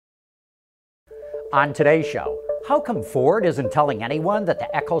On today's show, how come Ford isn't telling anyone that the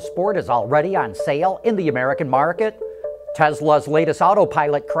EcoSport is already on sale in the American market? Tesla's latest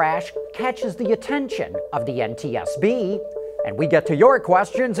Autopilot crash catches the attention of the NTSB, and we get to your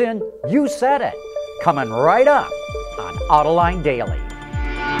questions in You Said It, coming right up on Autoline Daily.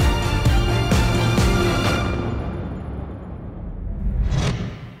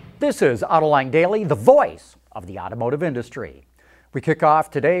 This is Autoline Daily, the voice of the automotive industry. We kick off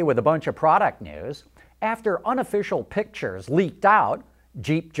today with a bunch of product news. After unofficial pictures leaked out,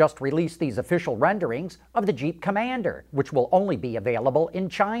 Jeep just released these official renderings of the Jeep Commander, which will only be available in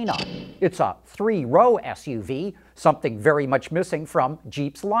China. It's a three-row SUV, something very much missing from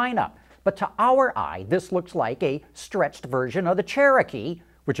Jeep's lineup. But to our eye, this looks like a stretched version of the Cherokee,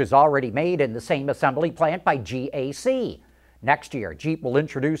 which is already made in the same assembly plant by GAC. Next year, Jeep will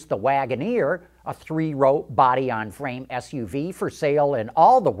introduce the Wagoneer, a three-row body-on-frame SUV for sale in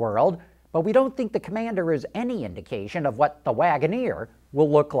all the world, but we don't think the Commander is any indication of what the Wagoneer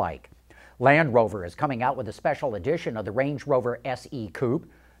will look like. Land Rover is coming out with a special edition of the Range Rover SE Coupe.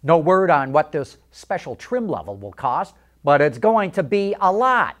 No word on what this special trim level will cost, but it's going to be a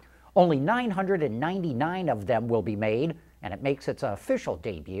lot. Only 999 of them will be made, and it makes its official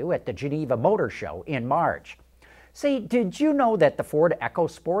debut at the Geneva Motor Show in March. Say, did you know that the Ford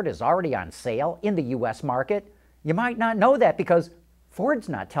EcoSport is already on sale in the U.S. market? You might not know that because Ford's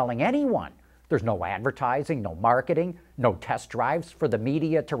not telling anyone. There's no advertising, no marketing, no test drives for the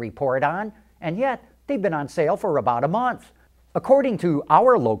media to report on, and yet they've been on sale for about a month. According to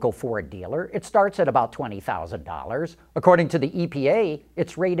our local Ford dealer, it starts at about $20,000. According to the EPA,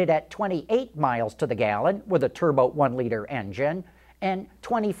 it's rated at 28 miles to the gallon with a turbo 1-liter engine and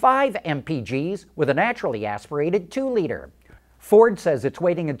 25 mpgs with a naturally aspirated 2-liter. Ford says it's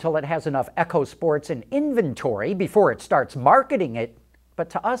waiting until it has enough EcoSports in inventory before it starts marketing it, but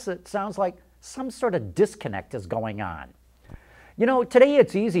to us it sounds like some sort of disconnect is going on. You know, today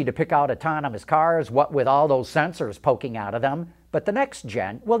it's easy to pick out autonomous cars, what with all those sensors poking out of them, but the next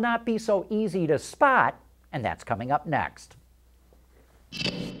gen will not be so easy to spot, and that's coming up next.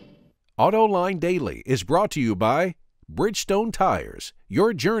 Autoline Daily is brought to you by Bridgestone Tires,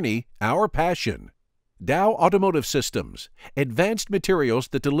 your journey, our passion. Dow Automotive Systems, advanced materials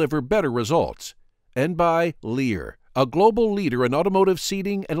that deliver better results. And by Lear, a global leader in automotive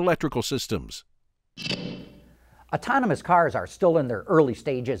seating and electrical systems. Autonomous cars are still in their early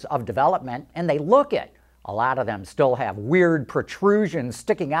stages of development, and they look it. A lot of them still have weird protrusions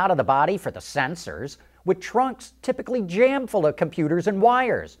sticking out of the body for the sensors, with trunks typically jammed full of computers and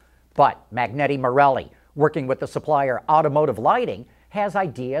wires. But Magneti-Marelli, working with the supplier Automotive Lighting, has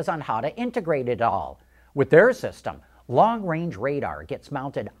ideas on how to integrate it all. With their system, long-range radar gets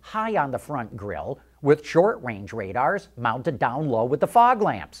mounted high on the front grille, with short-range radars mounted down low with the fog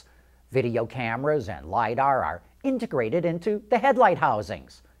lamps. Video cameras and LiDAR are integrated into the headlight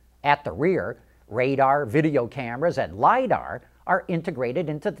housings. At the rear, radar, video cameras, and LiDAR are integrated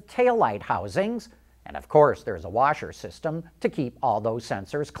into the taillight housings, and of course there's a washer system to keep all those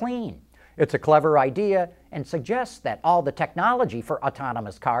sensors clean. It's a clever idea and suggests that all the technology for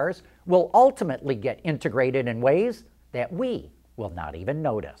autonomous cars will ultimately get integrated in ways that we will not even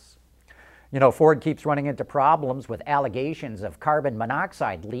notice. You know, Ford keeps running into problems with allegations of carbon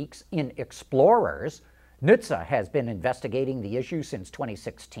monoxide leaks in Explorers. NHTSA has been investigating the issue since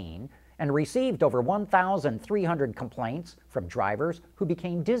 2016 and received over 1,300 complaints from drivers who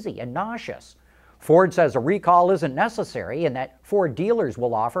became dizzy and nauseous. Ford says a recall isn't necessary and that Ford dealers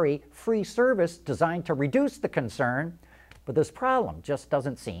will offer a free service designed to reduce the concern, but this problem just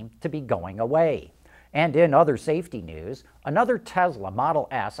doesn't seem to be going away. And in other safety news, another Tesla Model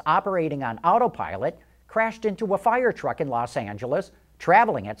S operating on Autopilot crashed into a fire truck in Los Angeles,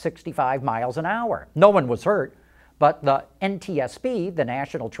 traveling at 65 miles an hour. No one was hurt, but the NTSB, the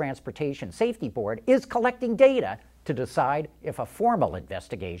National Transportation Safety Board, is collecting data to decide if a formal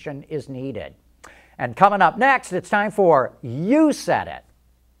investigation is needed. And coming up next, it's time for You Said It.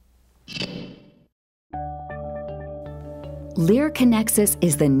 Lear Connexus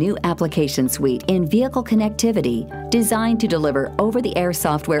is the new application suite in vehicle connectivity designed to deliver over-the-air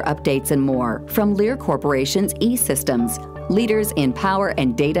software updates and more from Lear Corporation's E-Systems, leaders in power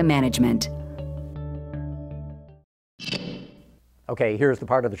and data management. Okay, here's the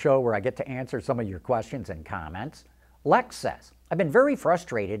part of the show where I get to answer some of your questions and comments. Lex says, I've been very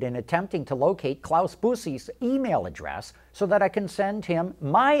frustrated in attempting to locate Klaus Bussi's email address so that I can send him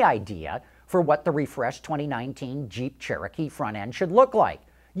my idea for what the refreshed 2019 Jeep Cherokee front end should look like.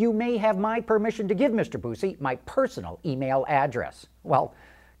 You may have my permission to give Mr. Bussi my personal email address. Well,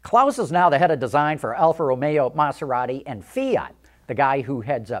 Klaus is now the head of design for Alfa Romeo, Maserati, and Fiat. The guy who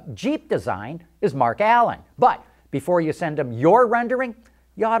heads up Jeep design is Mark Allen. But before you send him your rendering,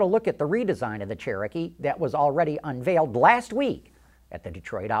 you ought to look at the redesign of the Cherokee that was already unveiled last week at the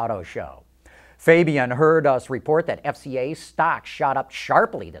Detroit Auto Show. Fabian heard us report that FCA stock shot up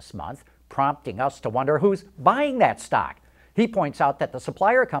sharply this month, prompting us to wonder who's buying that stock. He points out that the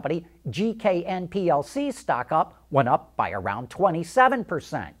supplier company GKN PLC stock went up by around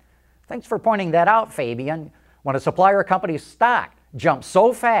 27%. Thanks for pointing that out, Fabian. When a supplier company's stock jumps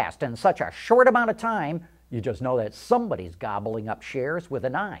so fast in such a short amount of time, you just know that somebody's gobbling up shares with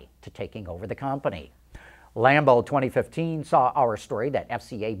an eye to taking over the company. Lambo 2015 saw our story that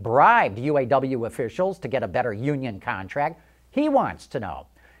FCA bribed UAW officials to get a better union contract. He wants to know,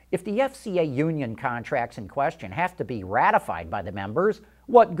 if the FCA union contracts in question have to be ratified by the members,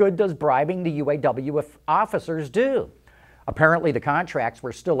 what good does bribing the UAW officers do? Apparently the contracts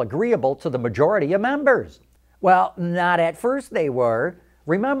were still agreeable to the majority of members. Well, not at first they were.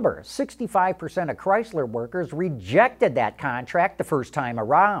 Remember, 65% of Chrysler workers rejected that contract the first time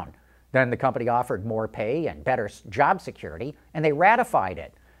around. Then the company offered more pay and better job security, and they ratified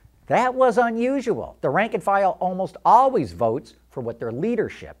it. That was unusual. The rank and file almost always votes for what their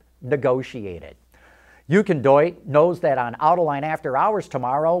leadership negotiated. Eugen Deutsch knows that on Autoline After Hours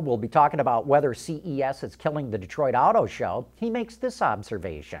tomorrow, we'll be talking about whether CES is killing the Detroit Auto Show. He makes this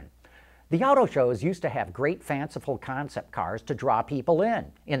observation. The auto shows used to have great fanciful concept cars to draw people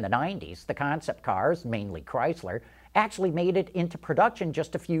in. In the 90s, the concept cars, mainly Chrysler, actually made it into production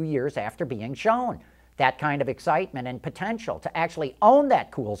just a few years after being shown. That kind of excitement and potential to actually own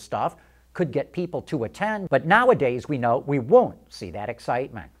that cool stuff could get people to attend, but nowadays we know we won't see that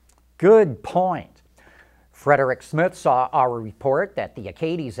excitement. Good point. Frederick Smith saw our report that the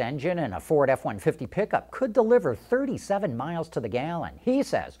Acades engine in a Ford F-150 pickup could deliver 37 miles to the gallon. He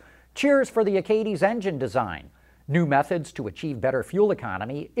says, cheers for the Acades engine design. New methods to achieve better fuel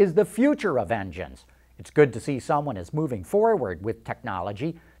economy is the future of engines. It's good to see someone is moving forward with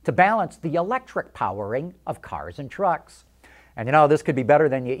technology to balance the electric powering of cars and trucks. And you know, this could be better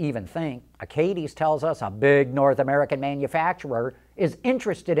than you even think. Acades tells us a big North American manufacturer is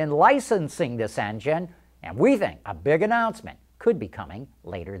interested in licensing this engine, and we think a big announcement could be coming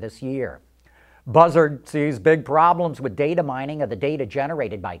later this year. Buzzard sees big problems with data mining of the data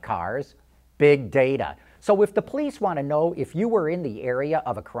generated by cars. Big data. So if the police want to know if you were in the area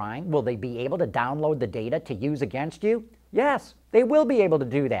of a crime, will they be able to download the data to use against you? Yes, they will be able to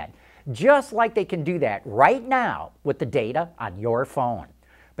do that. Just like they can do that right now with the data on your phone.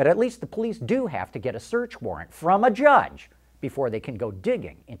 But at least the police do have to get a search warrant from a judge before they can go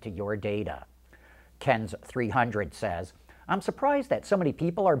digging into your data. Ken's 300 says, I'm surprised that so many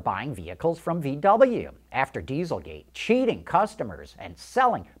people are buying vehicles from VW. After Dieselgate, cheating customers and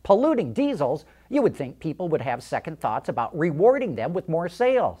selling polluting diesels, you would think people would have second thoughts about rewarding them with more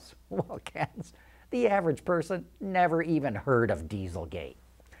sales. Well, Ken's, the average person never even heard of Dieselgate.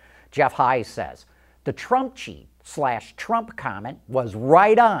 Jeff High says, the Trump cheat / Trump comment was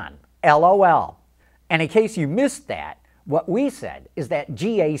right on, LOL. And in case you missed that, what we said is that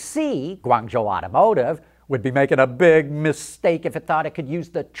GAC, Guangzhou Automotive, would be making a big mistake if it thought it could use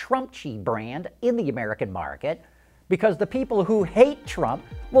the Trumpchi brand in the American market, because the people who hate Trump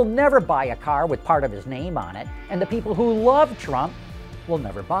will never buy a car with part of his name on it, and the people who love Trump will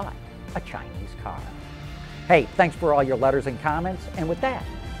never buy a Chinese car. Hey, thanks for all your letters and comments, and with that,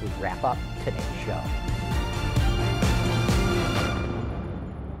 we wrap up today's show.